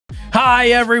Hi,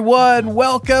 everyone.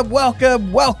 Welcome,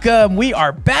 welcome, welcome. We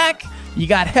are back. You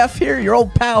got Heff here, your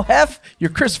old pal Heff,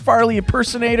 your Chris Farley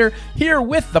impersonator, here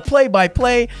with the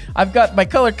play-by-play. I've got my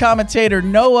color commentator,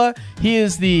 Noah. He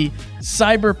is the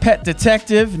cyber pet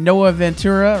detective, Noah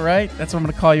Ventura, right? That's what I'm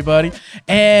going to call you, buddy.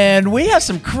 And we have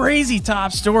some crazy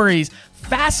top stories.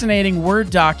 Fascinating Word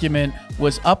document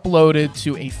was uploaded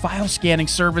to a file scanning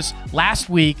service last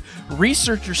week.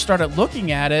 Researchers started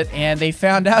looking at it, and they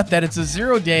found out that it's a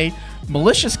zero-day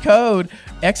malicious code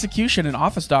execution in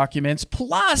Office documents.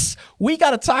 Plus, we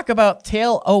got to talk about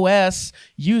Tail OS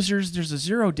users. There's a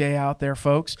 0-day out there,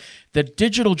 folks. The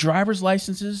digital driver's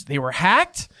licenses, they were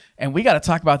hacked, and we got to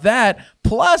talk about that.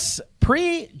 Plus,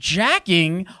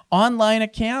 pre-jacking online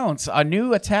accounts, a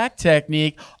new attack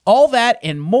technique, all that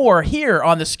and more here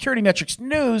on the SecurityMetrics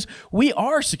News. We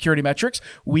are SecurityMetrics.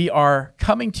 We are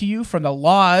coming to you from the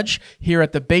lodge here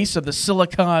at the base of the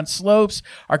Silicon Slopes.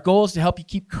 Our goal is to help you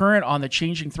keep current on the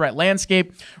changing threat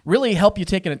landscape, really help you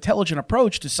take an intelligent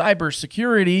approach to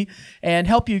cybersecurity, and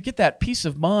help you get that peace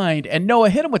of mind. And Noah,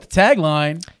 hit him with the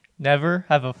tagline. Never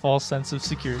have a false sense of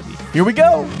security. Here we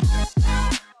go.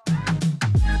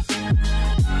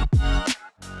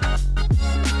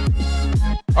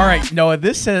 All right, Noah,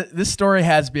 this story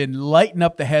has been lighting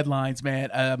up the headlines, man.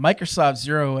 Microsoft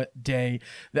 0-day,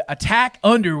 the attack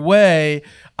underway.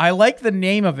 I like the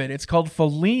name of it. It's called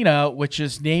Follina, which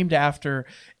is named after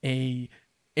a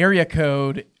area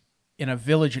code in a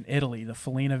village in Italy, the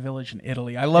Follina village in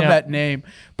Italy. I love that name.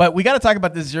 But we got to talk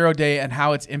about this 0-day and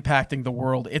how it's impacting the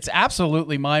world. It's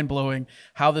absolutely mind-blowing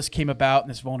how this came about and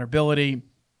this vulnerability.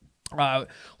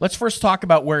 Let's first talk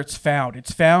about where it's found.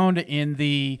 It's found in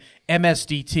the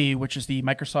MSDT, which is the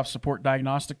Microsoft Support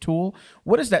Diagnostic Tool.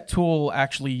 What is that tool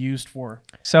actually used for?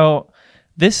 So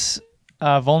this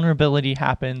vulnerability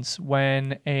happens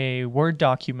when a Word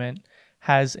document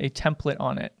has a template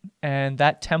on it. And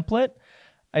that template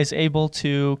is able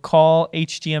to call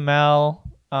HTML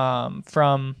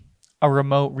from a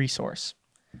remote resource.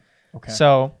 Okay.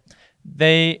 So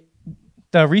the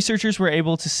researchers were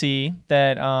able to see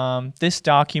that this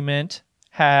document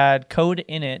had code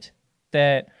in it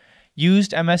that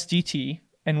used MSDT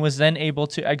and was then able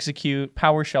to execute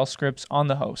PowerShell scripts on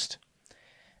the host.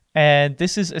 And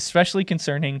this is especially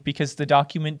concerning because the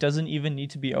document doesn't even need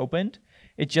to be opened.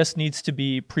 It just needs to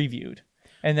be previewed.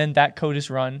 And then that code is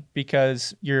run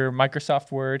because your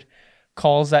Microsoft Word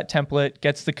calls that template,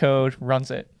 gets the code,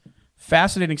 runs it.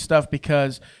 Fascinating stuff,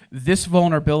 because this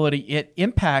vulnerability, it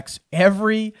impacts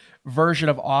every version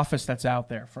of Office that's out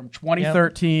there, from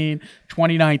 2013,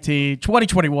 2019,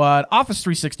 2021, Office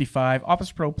 365,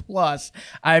 Office Pro Plus.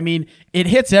 I mean, it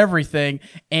hits everything,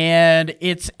 and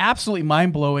it's absolutely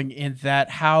mind-blowing in that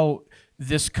how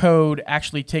this code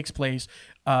actually takes place.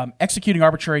 Executing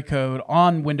arbitrary code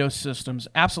on Windows systems,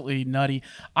 absolutely nutty.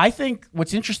 I think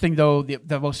what's interesting, though,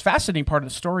 the most fascinating part of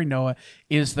the story, Noah,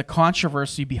 is the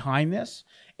controversy behind this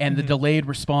and the delayed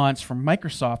response from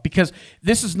Microsoft, because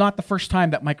this is not the first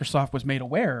time that Microsoft was made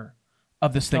aware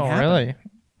of this thing happening. Really?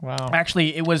 Wow.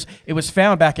 Actually, it was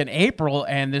found back in April,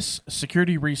 and this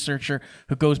security researcher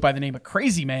who goes by the name of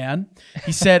Crazy Man,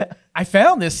 he said, I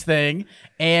found this thing,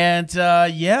 and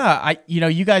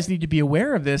you guys need to be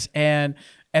aware of this. And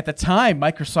at the time,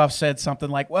 Microsoft said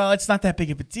something like, well, it's not that big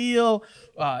of a deal.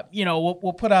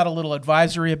 We'll put out a little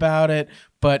advisory about it,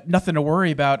 but nothing to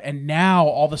worry about. And now,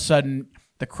 all of a sudden,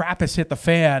 the crap has hit the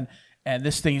fan, and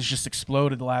this thing has just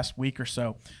exploded the last week or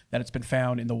so that it's been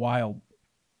found in the wild.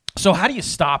 So how do you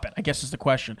stop it, I guess, is the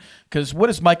question. Because what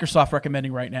is Microsoft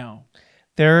recommending right now?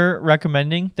 They're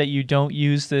recommending that you don't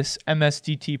use this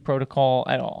MSDT protocol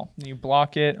at all. You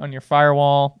block it on your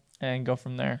firewall and go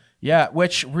from there. Yeah,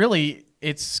 which really,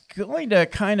 it's going to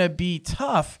kind of be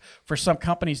tough for some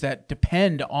companies that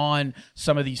depend on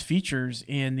some of these features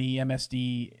in the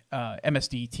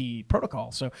MSDT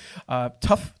protocol. So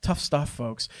tough stuff,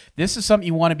 folks. This is something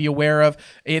you want to be aware of.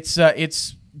 It's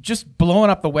just blowing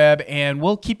up the web, and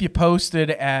we'll keep you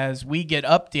posted as we get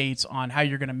updates on how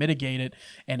you're going to mitigate it,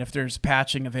 and if there's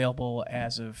patching available.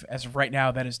 As of right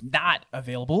now, that is not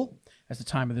available at the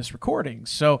time of this recording.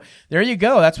 So there you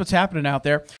go. That's what's happening out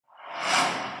there.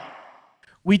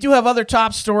 We do have other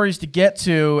top stories to get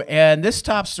to, and this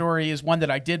top story is one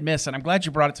that I did miss, and I'm glad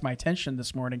you brought it to my attention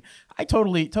this morning. I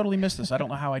totally missed this. I don't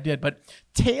know how I did, but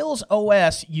Tails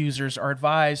OS users are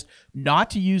advised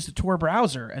not to use the Tor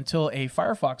browser until a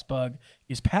Firefox bug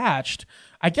is patched.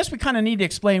 I guess we kind of need to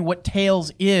explain what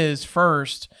Tails is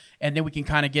first, and then we can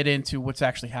kind of get into what's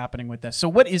actually happening with this. So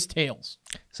what is Tails?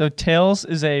 So Tails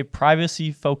is a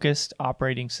privacy-focused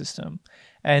operating system.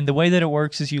 And the way that it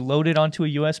works is you load it onto a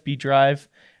USB drive,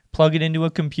 plug it into a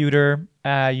computer,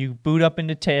 you boot up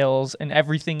into Tails, and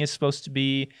everything is supposed to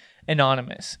be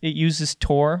anonymous. It uses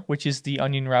Tor, which is the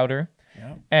onion router.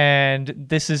 Yep. And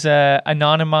this is a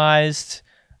anonymized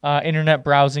internet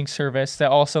browsing service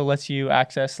that also lets you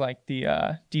access like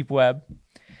the deep web.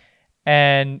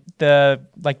 And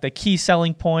the key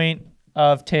selling point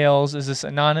of Tails is this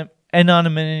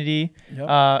anonymity. Yep.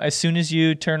 As soon as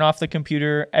you turn off the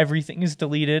computer, everything is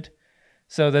deleted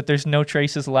so that there's no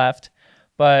traces left.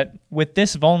 But with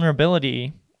this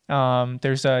vulnerability,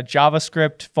 there's a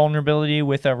JavaScript vulnerability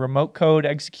with a remote code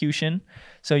execution.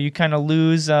 So you kind of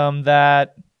lose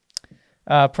that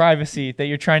privacy that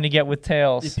you're trying to get with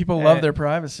Tails. People love their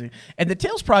privacy. And the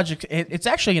Tails project, it's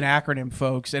actually an acronym,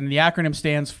 folks. And the acronym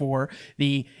stands for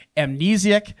the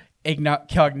Amnesiac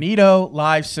Incognito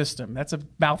Live System. That's a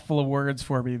mouthful of words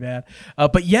for me, man.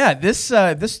 But yeah, this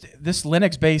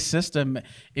Linux-based system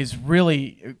is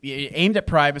really aimed at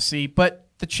privacy. But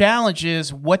the challenge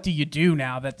is, what do you do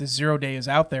now that the 0-day is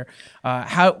out there?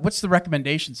 What's the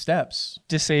recommendation steps?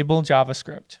 Disable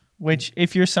JavaScript, which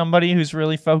if you're somebody who's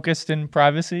really focused in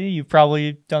privacy, you've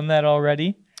probably done that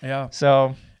already. Yeah.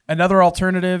 So another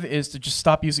alternative is to just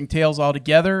stop using Tails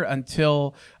altogether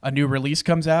until a new release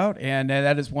comes out, and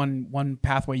that is one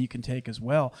pathway you can take as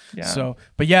well. Yeah. So,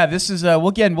 but yeah, this is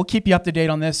we'll keep you up to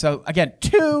date on this. So again,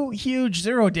 2 huge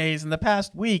 0 days in the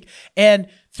past week, and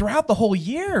throughout the whole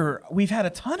year, we've had a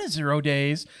ton of 0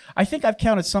 days. I think I've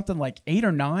counted something like 8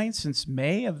 or 9 since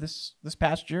May of this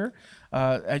past year.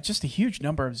 Just a huge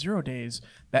number of 0 days,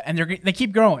 and they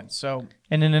keep growing. So,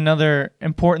 and then another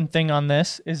important thing on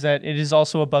this is that it is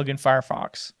also a bug in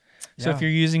Firefox. So if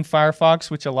you're using Firefox,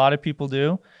 which a lot of people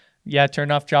do, yeah, turn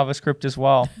off JavaScript as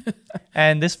well.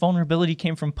 And this vulnerability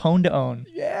came from Pwn to Own.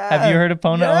 Yeah. Have you heard of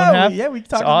Pwn to Own, Heff? Yeah, we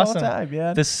talk about it all the time,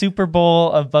 yeah. The Super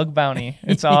Bowl of bug bounty.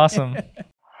 It's awesome.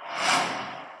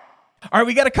 All right,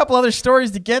 we got a couple other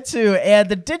stories to get to, and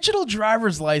the digital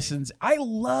driver's license. I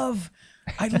love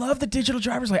the digital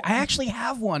driver's license. I actually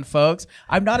have one, folks.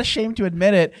 I'm not ashamed to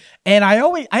admit it. And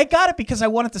I got it because I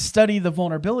wanted to study the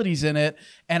vulnerabilities in it,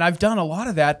 and I've done a lot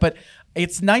of that. But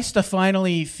it's nice to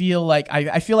finally feel like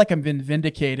I feel like I've been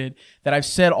vindicated, that I've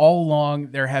said all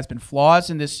along there has been flaws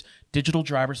in this digital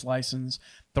driver's license.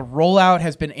 The rollout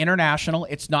has been international.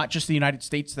 It's not just the United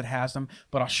States that has them,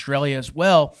 but Australia as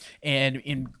well. And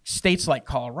in states like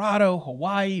Colorado,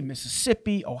 Hawaii,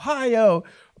 Mississippi, Ohio,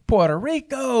 Puerto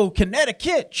Rico,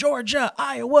 Connecticut, Georgia,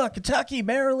 Iowa, Kentucky,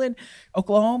 Maryland,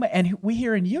 Oklahoma, and we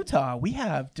here in Utah, we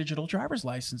have digital driver's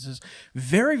licenses.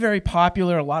 Very, very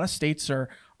popular. A lot of states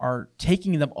are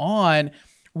taking them on.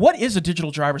 What is a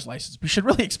digital driver's license? We should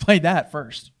really explain that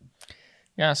first.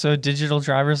 Yeah, so a digital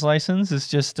driver's license is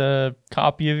just a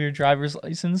copy of your driver's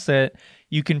license that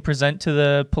you can present to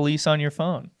the police on your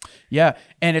phone. Yeah,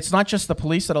 and it's not just the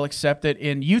police that'll accept it.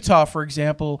 In Utah, for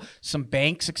example, some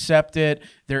banks accept it.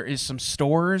 There is some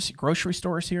stores, grocery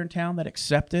stores here in town that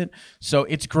accept it. So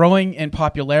it's growing in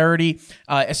popularity.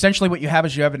 Essentially what you have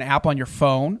is you have an app on your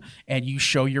phone, and you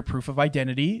show your proof of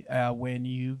identity when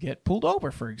you get pulled over,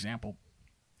 for example.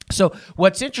 So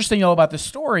what's interesting, though, about this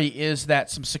story is that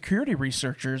some security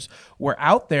researchers were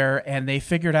out there, and they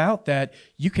figured out that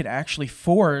you could actually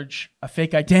forge a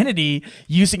fake identity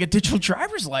using a digital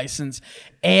driver's license.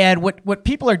 And what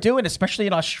people are doing, especially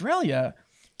in Australia,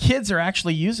 kids are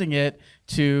actually using it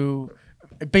to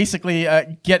basically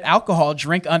get alcohol,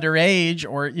 drink underage,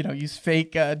 or use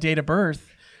fake date of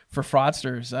birth for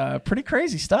fraudsters. Pretty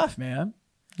crazy stuff, man.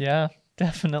 Yeah,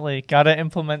 definitely. Got to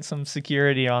implement some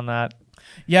security on that.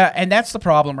 Yeah, and that's the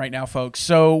problem right now, folks.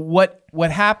 So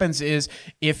what happens is,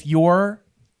 if your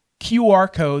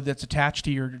QR code that's attached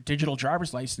to your digital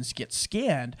driver's license gets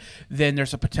scanned, then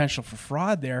there's a potential for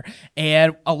fraud there.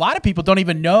 And a lot of people don't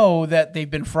even know that they've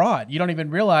been fraud. You don't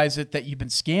even realize that you've been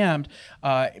scammed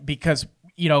because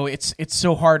it's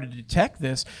so hard to detect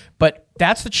this. But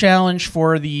that's the challenge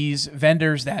for these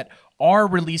vendors that are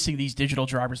releasing these digital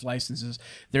driver's licenses.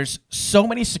 There's so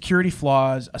many security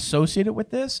flaws associated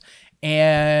with this.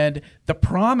 And the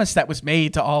promise that was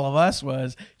made to all of us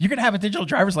was, you're going to have a digital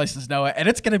driver's license, Noah, and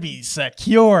it's going to be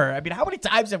secure. I mean, how many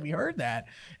times have we heard that?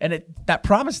 And that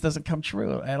promise doesn't come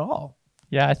true at all.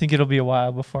 Yeah, I think it'll be a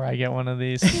while before I get one of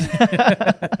these.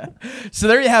 So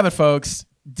there you have it, folks.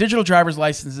 Digital driver's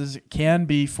licenses can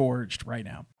be forged right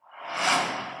now.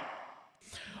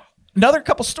 Another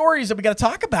couple stories that we got to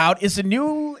talk about is a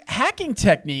new hacking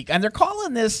technique, and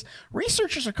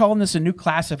researchers are calling this a new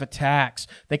class of attacks.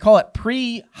 They call it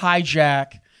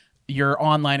pre-hijack your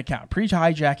online account,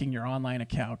 pre-hijacking your online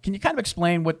account. Can you kind of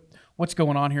explain what's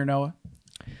going on here, Noah?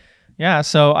 Yeah,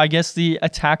 so I guess the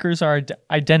attackers are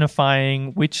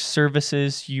identifying which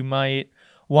services you might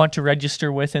want to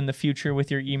register with in the future with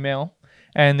your email.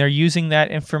 And they're using that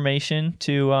information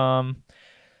to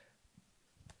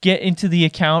get into the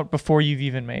account before you've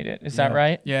even made it. Is that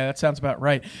right? Yeah, that sounds about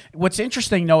right. What's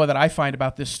interesting, Noah, that I find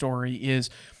about this story is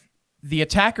the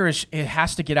attacker it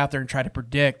has to get out there and try to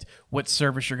predict what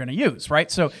service you're going to use,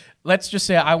 right? So let's just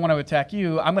say I want to attack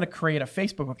you. I'm going to create a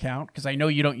Facebook account because I know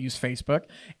you don't use Facebook,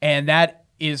 and that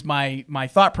is my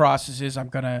thought process is I'm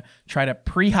going to try to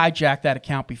pre-hijack that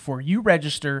account before you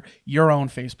register your own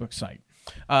Facebook site.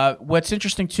 What's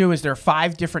interesting too is there are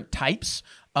 5 different types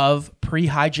of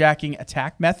pre-hijacking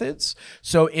attack methods.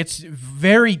 So it's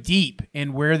very deep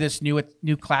in where this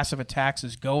new class of attacks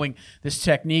is going. This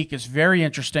technique is very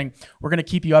interesting. We're going to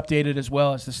keep you updated as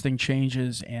well as this thing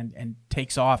changes and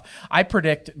takes off. I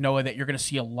predict, Noah, that you're going to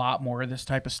see a lot more of this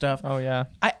type of stuff. Oh, yeah.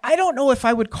 I don't know if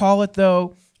I would call it,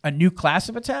 though, a new class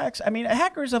of attacks. I mean,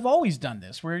 hackers have always done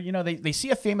this where, you know, they see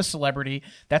a famous celebrity.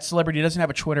 That celebrity doesn't have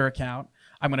a Twitter account.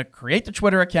 I'm going to create the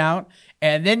Twitter account,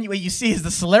 and then what you see is the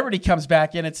celebrity comes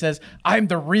back in and says, I'm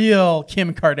the real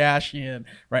Kim Kardashian,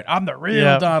 right? I'm the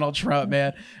real Donald Trump,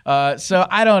 man. So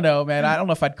I don't know, man. I don't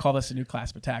know if I'd call this a new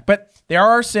class of attack, but they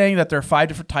are saying that there are 5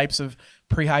 different types of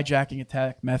pre-hijacking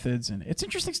attack methods, and it's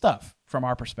interesting stuff from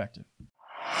our perspective.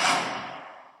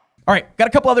 All right, got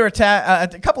a couple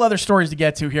other stories to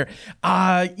get to here.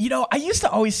 You know, I used to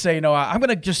always say, Noah, I'm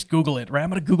gonna just Google it, right? I'm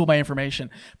gonna Google my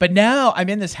information. But now I'm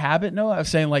in this habit, Noah, of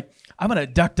saying like, I'm gonna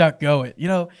DuckDuckGo it. You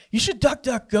know, you should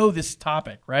DuckDuckGo this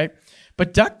topic, right?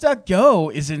 But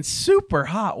DuckDuckGo is in super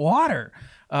hot water.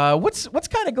 What's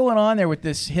kind of going on there with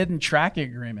this hidden tracking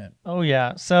agreement? Oh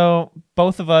yeah, so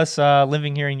both of us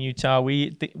living here in Utah,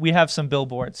 we have some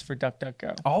billboards for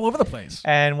DuckDuckGo all over the place,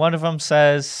 and one of them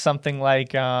says something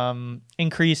like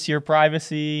 "Increase your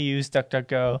privacy, use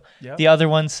DuckDuckGo." Yep. The other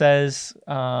one says,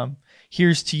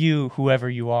 "Here's to you, whoever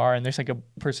you are," and there's like a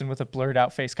person with a blurred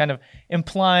out face, kind of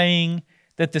implying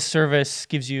that the service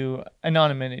gives you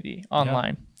anonymity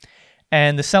online. Yep.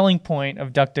 And the selling point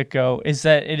of DuckDuckGo is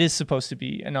that it is supposed to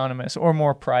be anonymous or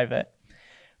more private,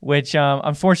 which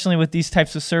unfortunately with these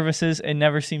types of services, it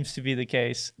never seems to be the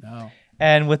case. No.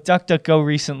 And with DuckDuckGo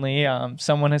recently,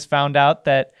 someone has found out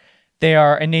that they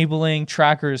are enabling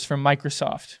trackers from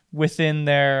Microsoft within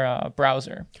their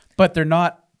browser. But they're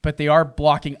not. But they are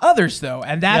blocking others, though,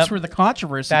 and that's where the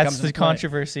controversy comes into play. That's the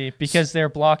controversy, because they're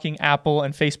blocking Apple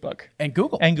and Facebook. And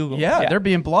Google. And Google. Yeah, they're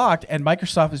being blocked, and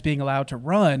Microsoft is being allowed to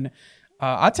run.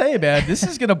 I'll tell you, man, this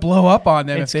is going to blow up on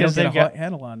them if they don't get a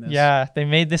handle on this. Yeah, they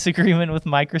made this agreement with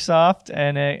Microsoft,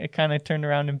 and it kind of turned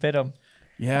around and bit them.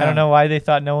 Yeah. I don't know why they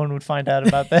thought no one would find out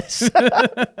about this.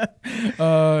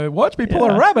 Watch me pull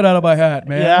a rabbit out of my hat,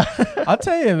 man. Yeah. I'll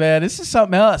tell you, man, this is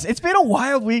something else. It's been a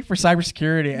wild week for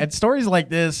cybersecurity, and stories like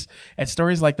this and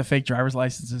stories like the fake driver's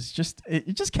licenses,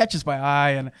 it just catches my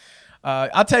eye. And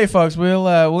I'll tell you, folks,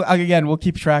 we'll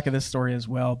keep track of this story as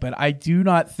well. But I do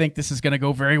not think this is going to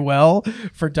go very well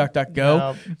for DuckDuckGo.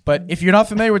 No. But if you're not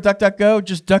familiar with DuckDuckGo,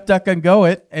 just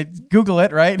DuckDuckGo it and Google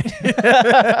it, right?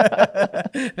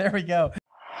 There we go.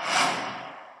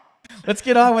 Let's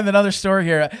get on with another story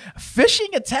here.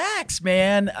 Phishing attacks,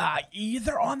 man,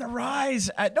 they're on the rise.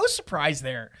 No surprise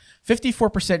there.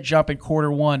 54% jump in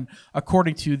Q1,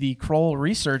 according to the Kroll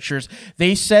researchers.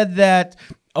 They said that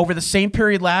over the same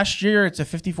period last year, it's a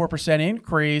 54%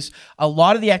 increase. A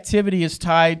lot of the activity is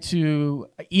tied to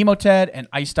Emotet and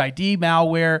Iced ID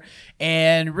malware,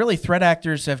 and really threat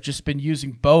actors have just been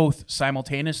using both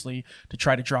simultaneously to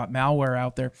try to drop malware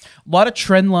out there. A lot of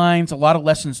trend lines, a lot of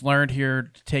lessons learned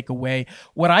here to take away.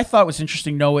 What I thought was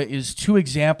interesting, Noah, is 2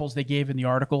 examples they gave in the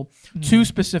article, 2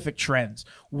 specific trends.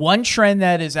 One trend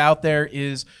that is out there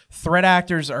is threat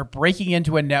actors are breaking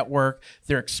into a network.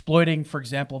 They're exploiting, for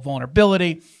example, a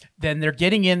vulnerability. Then they're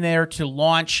getting in there to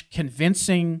launch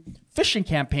convincing phishing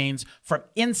campaigns from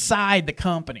inside the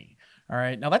company. All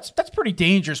right. Now, that's pretty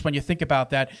dangerous when you think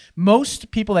about that.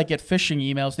 Most people that get phishing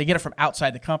emails, they get it from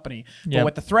outside the company. Yep. But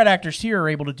what the threat actors here are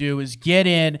able to do is get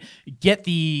in, get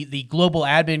the global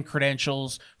admin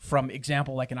credentials from,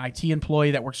 example, like an IT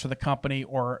employee that works for the company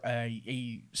or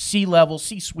a C-level,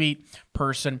 C-suite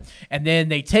person. And then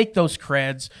they take those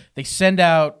creds, they send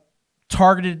out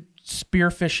targeted spear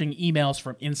phishing emails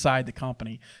from inside the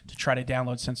company to try to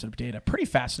download sensitive data. Pretty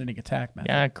fascinating attack, man.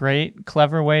 Yeah, great.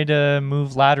 Clever way to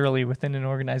move laterally within an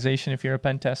organization if you're a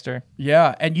pen tester.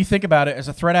 Yeah, and you think about it, as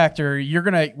a threat actor, you're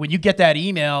going to, when you get that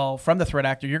email from the threat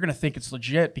actor, you're going to think it's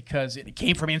legit because it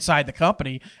came from inside the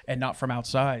company and not from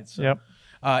outside. So. Yep.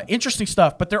 Interesting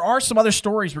stuff, but there are some other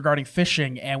stories regarding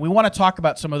phishing, and we want to talk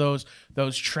about some of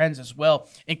those trends as well,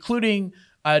 including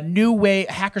a new way.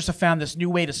 Hackers have found this new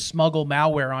way to smuggle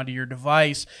malware onto your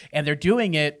device, and they're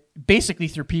doing it basically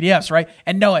through PDFs, right?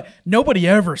 And no, nobody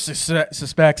ever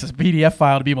suspects a PDF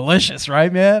file to be malicious,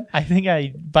 right, man? I think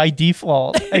I, by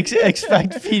default,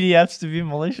 expect PDFs to be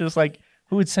malicious. Like,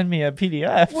 who would send me a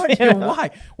PDF? What? You know?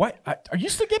 Why? Are you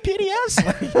still get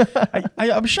PDFs?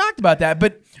 Like, I'm shocked about that.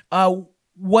 But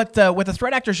what the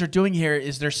threat actors are doing here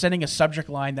is they're sending a subject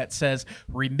line that says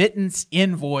remittance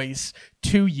invoice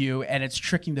to you, and it's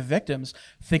tricking the victims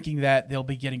thinking that they'll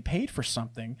be getting paid for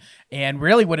something. And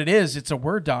really what it is, it's a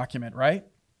Word document, right?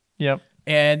 Yep.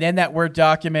 And then that Word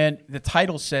document, the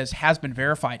title says has been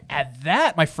verified. And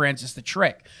that, my friends, is the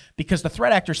trick, because the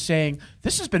threat actor's saying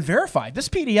this has been verified. This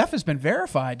PDF has been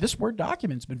verified. This Word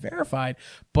document's been verified,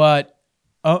 but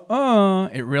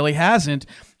it really hasn't.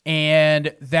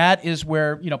 And that is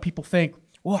where, you know, people think,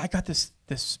 well, I got this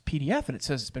PDF and it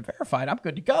says it's been verified. I'm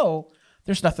good to go.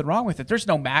 There's nothing wrong with it. There's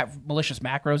no malicious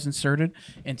macros inserted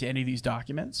into any of these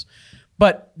documents.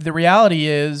 But the reality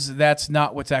is that's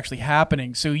not what's actually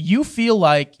happening. So you feel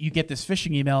like you get this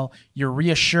phishing email, you're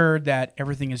reassured that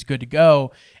everything is good to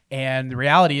go. And the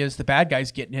reality is the bad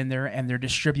guy's getting in there and they're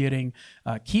distributing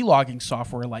keylogging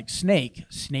software like Snake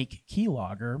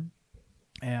Keylogger.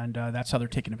 And that's how they're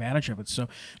taking advantage of it. So,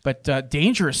 but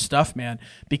dangerous stuff, man,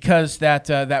 because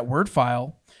that Word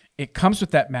file, it comes with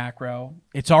that macro.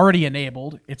 It's already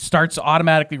enabled. It starts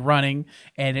automatically running,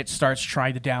 and it starts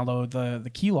trying to download the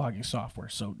keylogging software.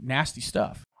 So nasty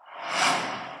stuff.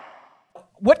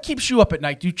 What keeps you up at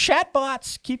night? Do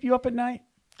chatbots keep you up at night?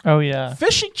 Oh, yeah.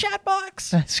 Phishing chatbots?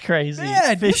 That's crazy.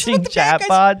 Man, phishing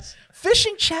chatbots?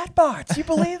 Phishing chatbots. You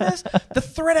believe this? The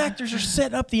threat actors are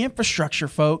setting up the infrastructure,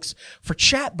 folks, for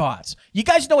chatbots. You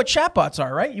guys know what chatbots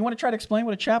are, right? You want to try to explain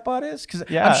what a chatbot is? Because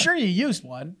I'm sure you used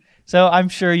one. So I'm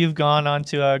sure you've gone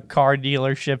onto a car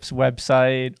dealership's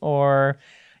website, or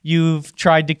you've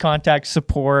tried to contact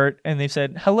support and they've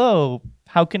said, hello,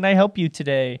 how can I help you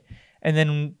today? And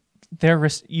then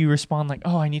you respond like,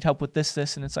 oh, I need help with this.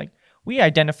 And it's like, we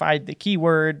identified the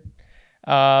keyword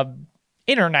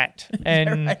internet,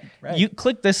 and right. You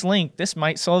click this link. This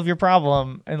might solve your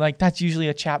problem. And like, that's usually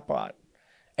a chatbot.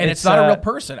 And it's not a real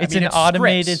person. It's an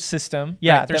automated system.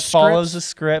 Yeah, right, that follows a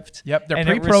script. Yep, they're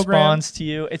pre-programmed. And it responds to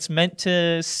you. It's meant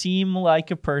to seem like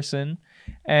a person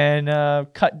and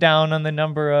cut down on the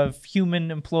number of human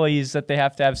employees that they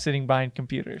have to have sitting behind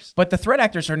computers. But the threat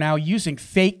actors are now using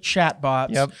fake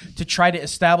chatbots to try to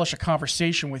establish a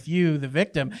conversation with you, the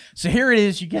victim. So here it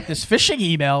is. You get this phishing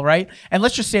email, right? And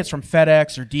let's just say it's from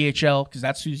FedEx or DHL, because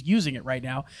that's who's using it right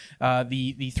now.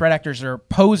 The threat actors are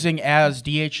posing as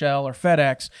DHL or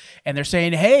FedEx, and they're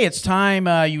saying, hey, it's time.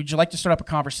 Would you like to start up a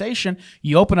conversation?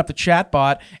 You open up the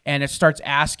chatbot, and it starts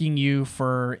asking you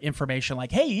for information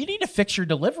like, hey, you need to fix your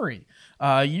delivery.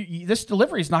 This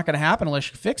delivery is not going to happen unless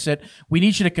you fix it. We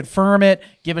need you to confirm it.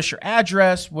 Give us your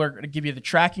address. We're going to give you the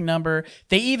tracking number.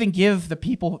 They even give the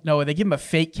people, they give them a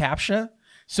fake CAPTCHA.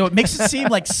 So it makes it seem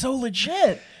like so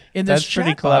legit in this That's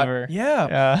pretty chatbot. clever.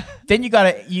 Yeah. Then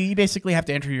you basically have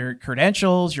to enter your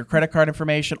credentials, your credit card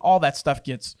information. All that stuff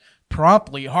gets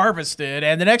promptly harvested.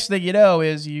 And the next thing you know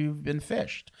is you've been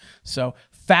phished. So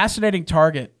fascinating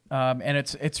target. And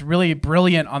it's really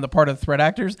brilliant on the part of the threat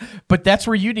actors, but that's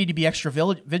where you need to be extra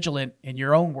vigilant in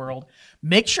your own world.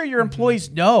 Make sure your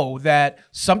employees know that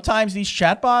sometimes these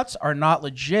chatbots are not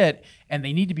legit, and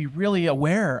they need to be really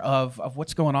aware of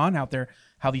what's going on out there,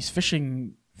 how these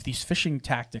phishing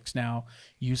tactics now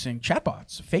using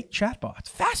chatbots, fake chatbots.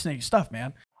 Fascinating stuff,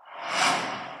 man.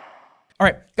 All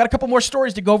right, got a couple more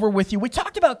stories to go over with you. We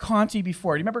talked about Conti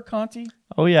before. Do you remember Conti?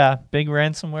 Oh, yeah. Big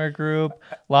ransomware group,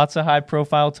 lots of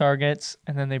high-profile targets,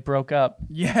 and then they broke up.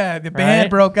 Yeah, the band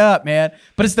broke up, man.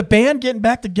 But is the band getting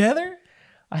back together?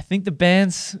 I think the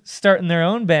band's starting their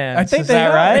own band. I think is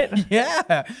that right?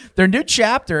 Yeah. Their new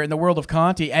chapter in the world of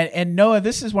Conti. And Noah,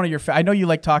 this is one of your... I know you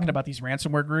like talking about these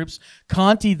ransomware groups.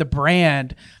 Conti, the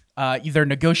brand... their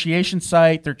negotiation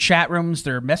site, their chat rooms,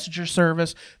 their messenger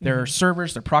service, their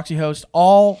servers, their proxy hosts,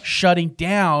 all shutting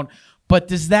down. But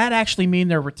does that actually mean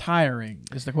they're retiring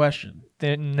is the question.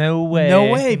 No way.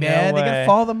 No way, man. They got to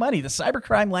follow the money. The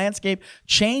cybercrime landscape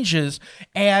changes.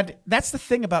 And that's the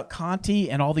thing about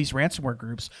Conti and all these ransomware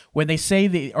groups. When they say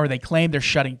they claim they're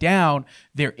shutting down,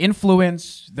 their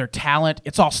influence, their talent,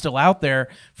 it's all still out there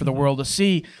for the world to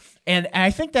see. And I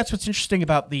think that's what's interesting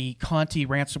about the Conti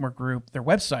ransomware group, their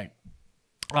website.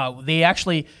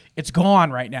 It's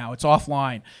gone right now. It's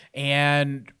offline.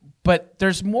 But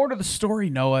there's more to the story,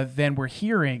 Noah, than we're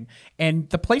hearing. And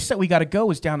the place that we got to go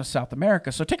is down to South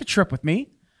America. So take a trip with me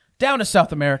down to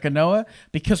South America, Noah,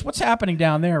 because what's happening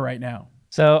down there right now?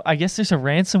 So I guess there's a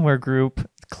ransomware group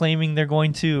claiming they're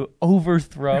going to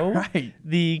overthrow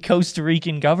the Costa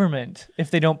Rican government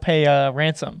if they don't pay a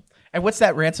ransom. And what's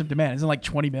that ransom demand? Isn't it like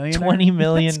 20 million? $20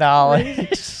 million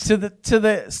to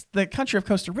the country of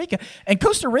Costa Rica. And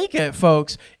Costa Rica,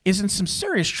 folks, is in some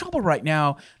serious trouble right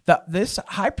now. This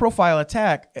high-profile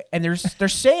attack, and they're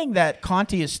saying that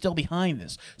Conti is still behind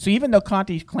this. So even though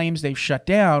Conti claims they've shut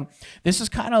down, this is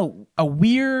kind of a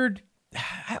weird.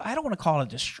 I don't want to call it a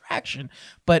distraction,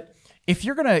 but if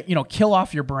you're gonna kill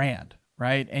off your brand,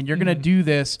 right, and you're gonna do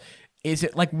this. Is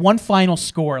it like one final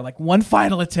score, like one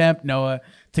final attempt, Noah,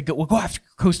 we'll go after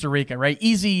Costa Rica, right?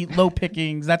 Easy, low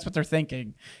pickings. That's what they're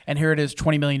thinking. And here it is,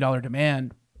 $20 million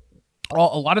demand. A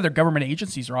lot of their government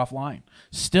agencies are offline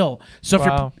still.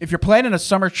 So if you're planning a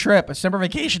summer trip, a summer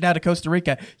vacation down to Costa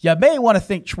Rica, you may want to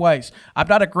think twice. I'm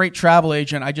not a great travel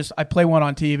agent. I play one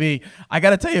on TV. I got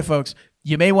to tell you, folks,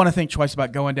 you may want to think twice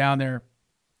about going down there.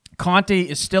 Conti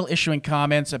is still issuing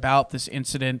comments about this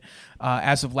incident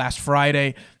as of last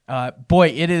Friday. Boy,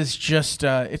 it is just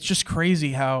it's just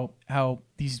crazy how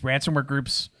these ransomware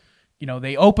groups,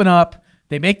 they open up,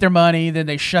 they make their money, then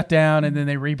they shut down, and then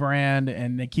they rebrand,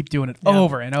 and they keep doing it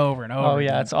over and over and over. Oh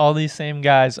yeah, it's all these same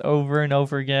guys over and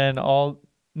over again.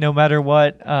 No matter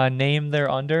what name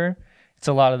they're under. It's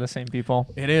a lot of the same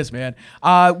people. It is, man.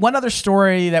 One other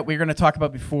story that we're going to talk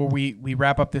about before we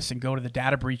wrap up this and go to the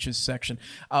data breaches section.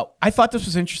 I thought this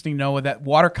was interesting, Noah, that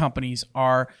water companies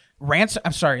are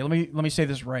I'm sorry, let me say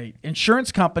this right.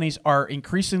 Insurance companies are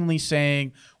increasingly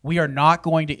saying we are not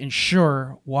going to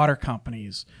insure water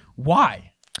companies.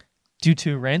 Why? Due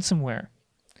to ransomware.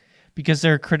 Because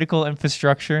they're critical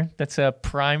infrastructure that's a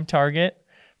prime target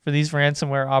for these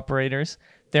ransomware operators.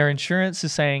 Their insurance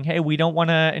is saying, hey, we don't want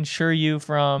to insure you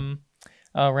from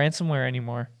ransomware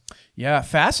anymore. Yeah,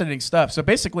 fascinating stuff. So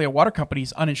basically, a water company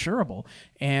is uninsurable.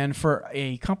 And for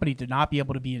a company to not be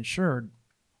able to be insured,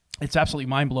 it's absolutely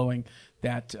mind-blowing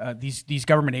that these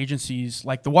government agencies,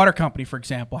 like the water company, for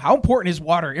example, how important is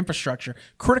water infrastructure,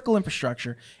 critical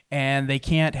infrastructure, and they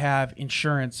can't have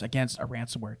insurance against a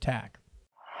ransomware attack.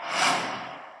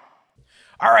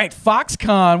 All right,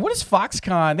 Foxconn. What is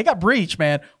Foxconn? They got breach,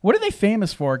 man. What are they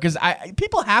famous for? Because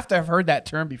people have to have heard that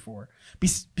term before.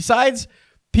 Besides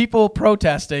people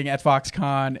protesting at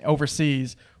Foxconn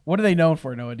overseas, what are they known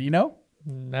for, Noah? Do you know?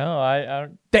 No, I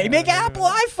don't. They make Apple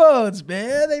iPhones,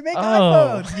 man. They make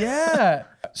iPhones. Yeah.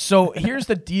 So here's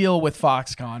the deal with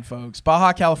Foxconn, folks.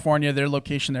 Baja California, their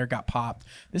location there got popped.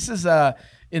 This is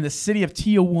in the city of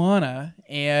Tijuana,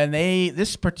 and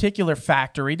this particular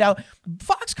factory. Now,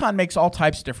 Foxconn makes all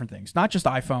types of different things, not just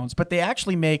iPhones, but they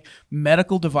actually make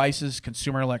medical devices,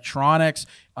 consumer electronics,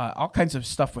 all kinds of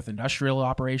stuff with industrial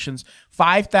operations.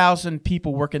 5,000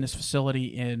 people work in this facility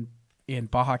in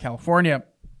Baja California.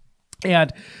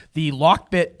 And the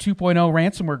Lockbit 2.0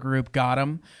 ransomware group got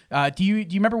them. Do you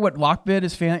remember what Lockbit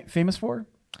is famous for?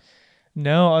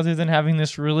 No, other than having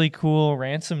this really cool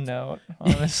ransom note,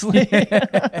 honestly.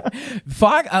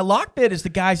 Lockbit is the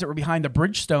guys that were behind the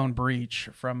Bridgestone breach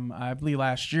from, I believe,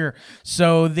 last year.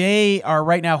 So they are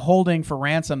right now holding for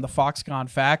ransom the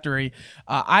Foxconn factory.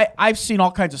 I've seen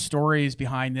all kinds of stories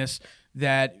behind this,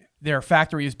 that their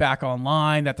factory is back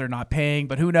online, that they're not paying,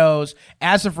 but who knows?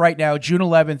 As of right now, June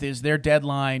 11th is their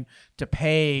deadline to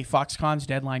pay, Foxconn's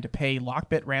deadline to pay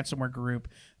Lockbit ransomware group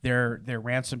their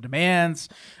ransom demands.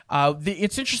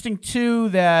 It's interesting, too,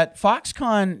 that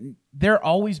Foxconn, they're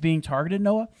always being targeted,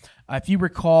 Noah. If you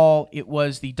recall, it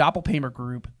was the Doppelpaymer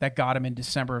group that got them in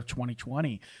December of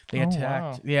 2020. They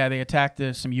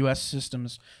attacked some U.S.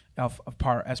 systems as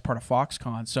part of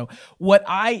Foxconn. So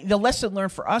the lesson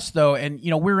learned for us, though, and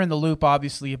we're in the loop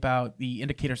obviously about the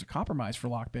indicators of compromise for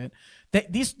Lockbit.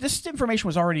 This information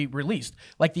was already released.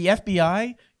 Like the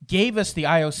FBI gave us the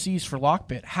IOCs for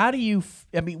Lockbit.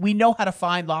 We know how to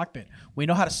find Lockbit. We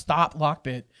know how to stop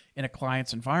Lockbit in a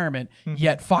client's environment.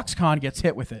 Yet Foxconn gets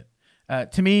hit with it.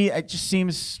 To me, it just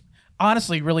seems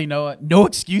honestly really no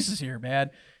excuses here,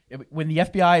 man. When the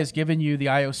FBI has given you the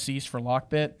IOCs for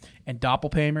Lockbit and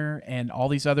Doppelpaymer and all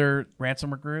these other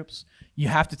ransomware groups, you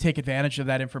have to take advantage of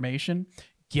that information,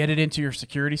 get it into your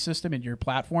security system and your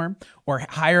platform, or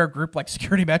hire a group like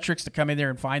SecurityMetrics to come in there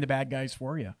and find the bad guys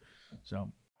for you.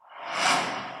 So,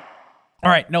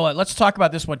 all right, Noah, let's talk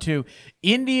about this one too.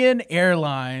 Indian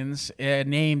Airlines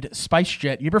named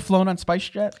Spicejet. You ever flown on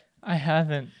Spicejet? I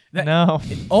haven't. No.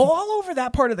 All over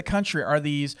that part of the country are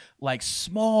these like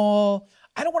small,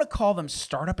 I don't want to call them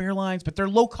startup airlines, but they're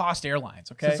low-cost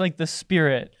airlines, okay? So it's like the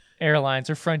Spirit Airlines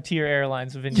or Frontier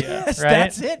Airlines of India, yes, right?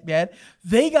 That's it, man.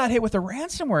 They got hit with a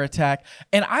ransomware attack,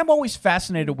 and I'm always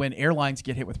fascinated when airlines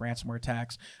get hit with ransomware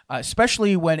attacks,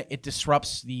 especially when it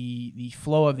disrupts the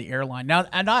flow of the airline. Now,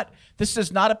 this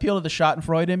does not appeal to the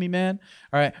Schadenfreude in me, man,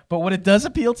 all right? But what it does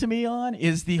appeal to me on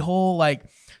is the whole,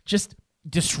 just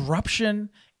disruption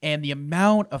and the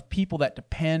amount of people that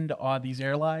depend on these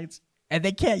airlines, and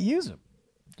they can't use them.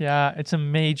 Yeah, it's a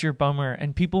major bummer.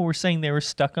 And people were saying they were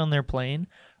stuck on their plane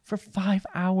for 5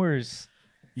 hours.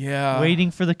 Yeah.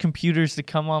 Waiting for the computers to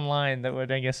come online that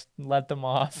would, I guess, let them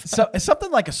off. So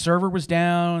something like a server was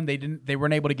down. They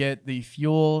weren't able to get the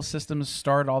fuel systems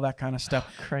started, all that kind of stuff.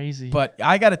 Crazy. But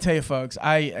I got to tell you, folks,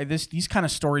 these kind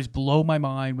of stories blow my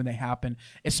mind when they happen,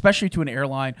 especially to an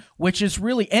airline, which is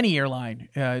really any airline,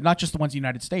 not just the ones in the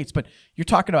United States, but you're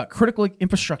talking about critical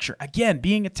infrastructure, again,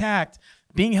 being attacked,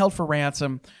 being held for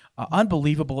ransom.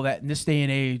 Unbelievable that in this day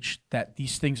and age that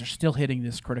these things are still hitting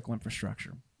this critical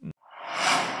infrastructure.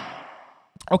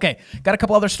 Okay, got a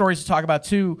couple other stories to talk about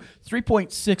too.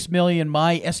 3.6 million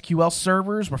MySQL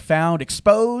servers were found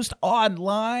exposed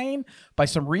online by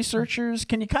some researchers.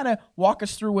 Can you kind of walk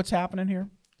us through what's happening here?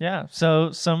 Yeah,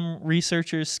 so some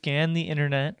researchers scanned the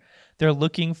internet. They're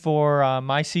looking for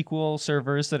MySQL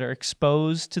servers that are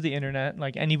exposed to the internet,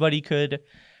 like anybody could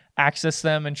access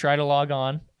them and try to log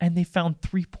on, and they found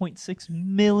 3.6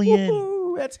 million.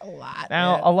 Woo-hoo, that's a lot.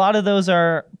 Now, man. a lot of those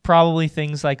are probably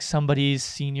things like somebody's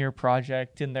senior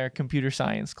project in their computer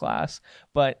science class,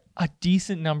 but a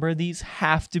decent number of these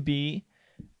have to be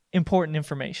important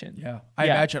information. Yeah, I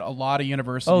imagine a lot of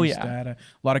universities data,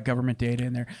 a lot of government data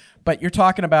in there. But you're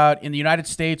talking about in the United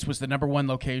States was the #1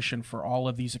 location for all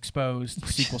of these exposed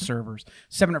SQL servers,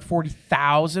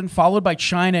 740,000, followed by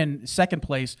China in second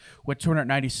place with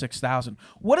 296,000.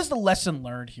 What is the lesson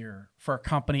learned here for a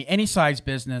company, any size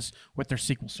business, with their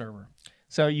SQL server?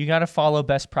 So you got to follow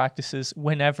best practices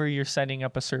whenever you're setting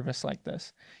up a service like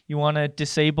this. You want to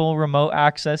disable remote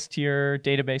access to your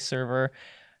database server.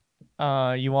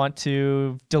 You want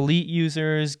to delete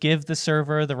users, give the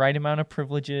server the right amount of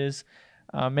privileges,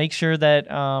 make sure that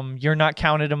you're not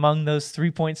counted among those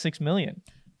 3.6 million.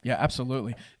 Yeah,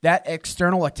 absolutely. That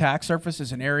external attack surface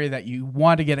is an area that you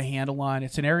want to get a handle on.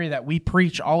 It's an area that we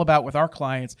preach all about with our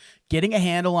clients. Getting a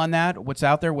handle on that, what's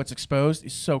out there, what's exposed,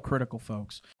 is so critical,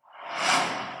 folks.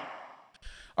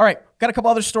 All right, got a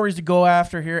couple other stories to go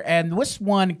after here, and this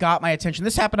one got my attention.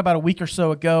 This happened about a week or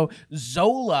so ago.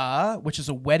 Zola, which is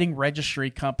a wedding registry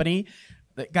company,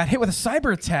 that got hit with a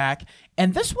cyber attack,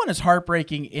 and this one is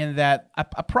heartbreaking in that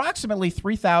approximately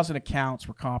 3,000 accounts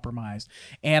were compromised,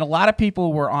 and a lot of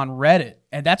people were on Reddit,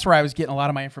 and that's where I was getting a lot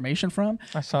of my information from.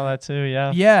 I saw that too,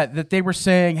 yeah. Yeah, that they were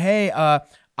saying, hey, I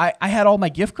had all my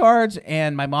gift cards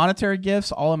and my monetary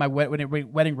gifts all in my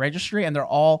wedding registry, and they're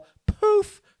all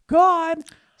poof, gone.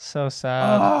 So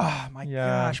sad. Oh my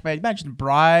gosh, man! Imagine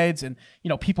brides and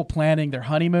people planning their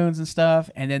honeymoons and stuff,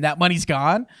 and then that money's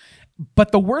gone.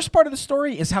 But the worst part of the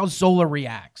story is how Zola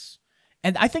reacts,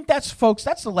 and I think that's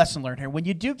the lesson learned here. When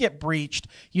you do get breached,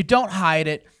 you don't hide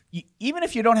it. Even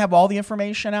if you don't have all the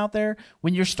information out there,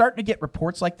 when you're starting to get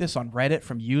reports like this on Reddit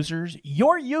from users,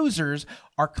 your users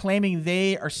are claiming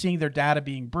they are seeing their data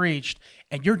being breached,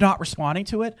 and you're not responding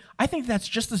to it. I think that's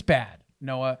just as bad,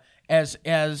 Noah, as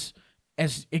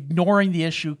ignoring the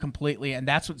issue completely, and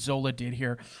that's what Zola did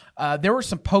here. There were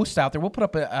some posts out there. We'll put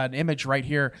up an image right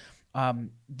here.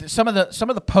 Some of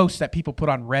the posts that people put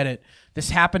on Reddit. This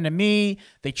happened to me.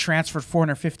 They transferred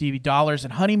 $450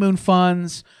 in honeymoon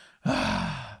funds.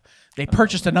 They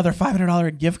purchased another $500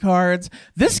 in gift cards.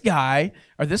 This guy,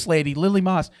 or this lady, Lily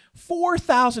Moss,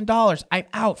 $4,000. I'm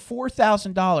out,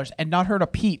 $4,000, and not heard a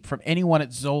peep from anyone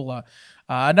at Zola.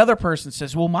 Another person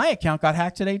says, well, my account got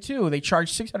hacked today, too. They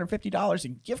charged $650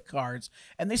 in gift cards,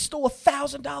 and they stole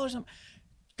 $1,000.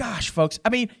 Gosh, folks, I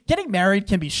mean, getting married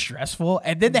can be stressful,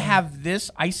 and then to have this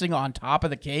icing on top of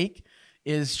the cake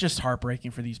is just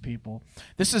heartbreaking for these people.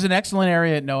 This is an excellent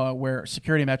area, Noah, where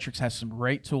SecurityMetrics has some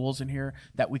great tools in here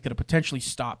that we could have potentially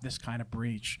stopped this kind of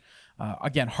breach.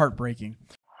 Again, heartbreaking.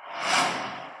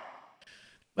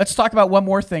 Let's talk about one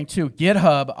more thing, too.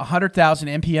 GitHub, 100,000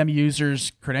 NPM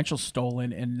users' credentials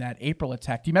stolen in that April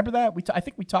attack. Do you remember that? I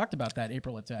think we talked about that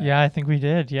April attack. Yeah, I think we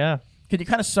did, yeah. Could you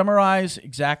kind of summarize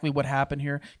exactly what happened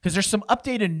here? Because there's some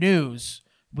updated news.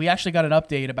 We actually got an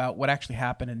update about what actually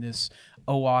happened in this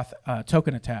OAuth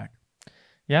token attack.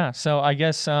 Yeah, so I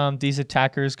guess these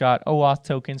attackers got OAuth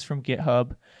tokens from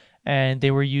GitHub, and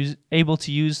they were able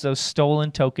to use those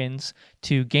stolen tokens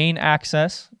to gain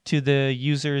access to the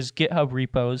user's GitHub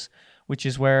repos, which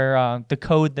is where the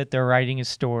code that they're writing is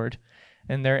stored.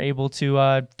 And they're able to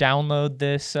download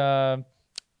this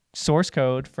source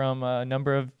code from a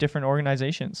number of different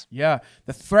organizations. Yeah,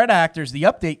 the threat actors, the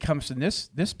update comes from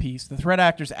this piece. The threat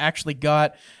actors actually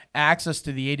got access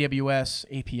to the AWS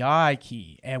API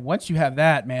key. And once you have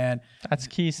that, man, that's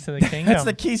keys to the kingdom. That's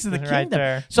the keys to the right kingdom.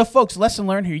 There. So, folks, lesson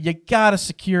learned here. You got to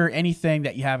secure anything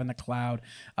that you have in the cloud.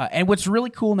 And what's really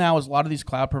cool now is a lot of these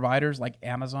cloud providers like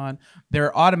Amazon,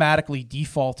 they're automatically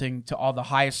defaulting to all the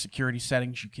highest security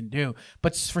settings you can do.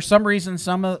 But for some reason,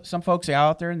 some folks are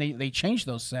out there and they change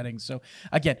those settings. So,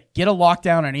 again, get a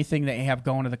lockdown on anything that you have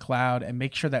going to the cloud and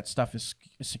make sure that stuff is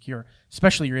secure,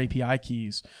 especially your API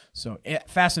keys. So,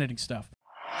 fascinating stuff.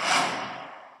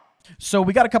 So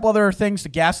we got a couple other things, the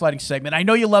gaslighting segment. I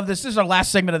know you love this. This is our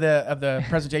last segment of the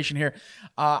presentation here.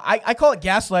 I call it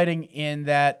gaslighting in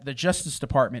that the Justice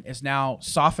Department is now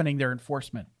softening their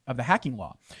enforcement of the hacking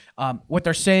law. What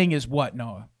they're saying is what,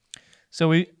 Noah?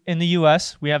 So in the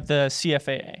U.S., we have the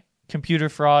CFAA, Computer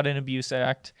Fraud and Abuse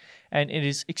Act, and it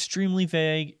is extremely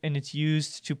vague, and it's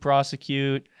used to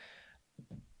prosecute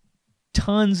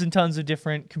tons and tons of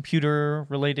different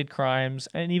computer-related crimes,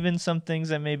 and even some things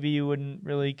that maybe you wouldn't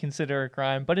really consider a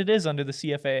crime, but it is under the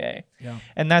CFAA. Yeah.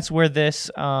 And that's where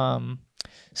this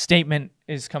statement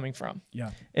is coming from.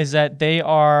 Yeah. Is that they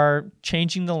are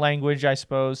changing the language, I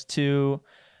suppose, to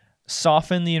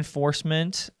soften the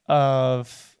enforcement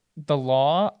of the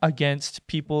law against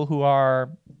people who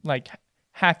are like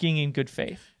hacking in good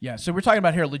faith. Yeah, so we're talking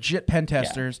about here legit pen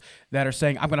testers that are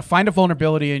saying, I'm going to find a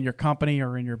vulnerability in your company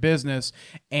or in your business,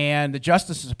 and the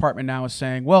Justice Department now is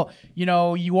saying, well, you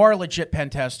know, you are a legit pen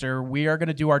tester. We are going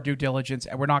to do our due diligence,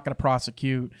 and we're not going to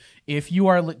prosecute. If you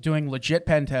are doing legit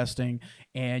pen testing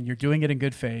and you're doing it in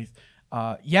good faith,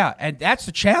 and that's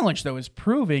the challenge, though, is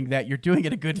proving that you're doing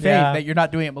it in good faith, that you're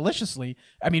not doing it maliciously.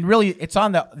 I mean, really, it's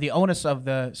on the onus of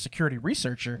the security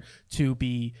researcher to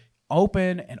be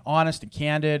open and honest and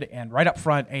candid and right up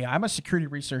front. Hey, I'm a security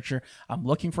researcher. I'm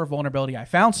looking for a vulnerability. I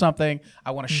found something.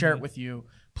 I want to share it with you.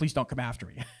 Please don't come after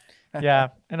me. Yeah.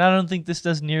 And I don't think this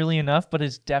does nearly enough, but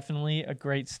it's definitely a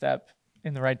great step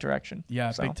in the right direction.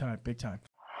 Yeah, so. Big time.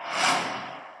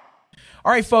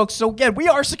 All right, folks. So again, we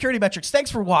are SecurityMetrics. Thanks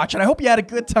for watching. I hope you had a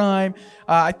good time.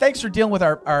 Thanks for dealing with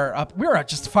our we're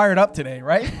just fired up today,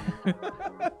 right?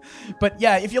 But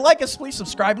yeah, if you like us, please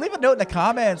subscribe. Leave a note in the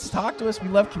comments. Talk to us. We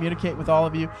love communicating with all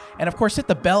of you. And of course, hit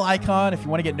the bell icon if you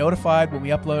want to get notified when we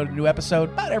upload a new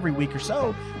episode. About every week or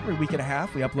so, every week and a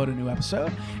half, we upload a new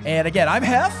episode. And again, I'm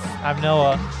Heff. I'm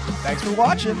Noah. Thanks for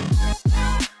watching.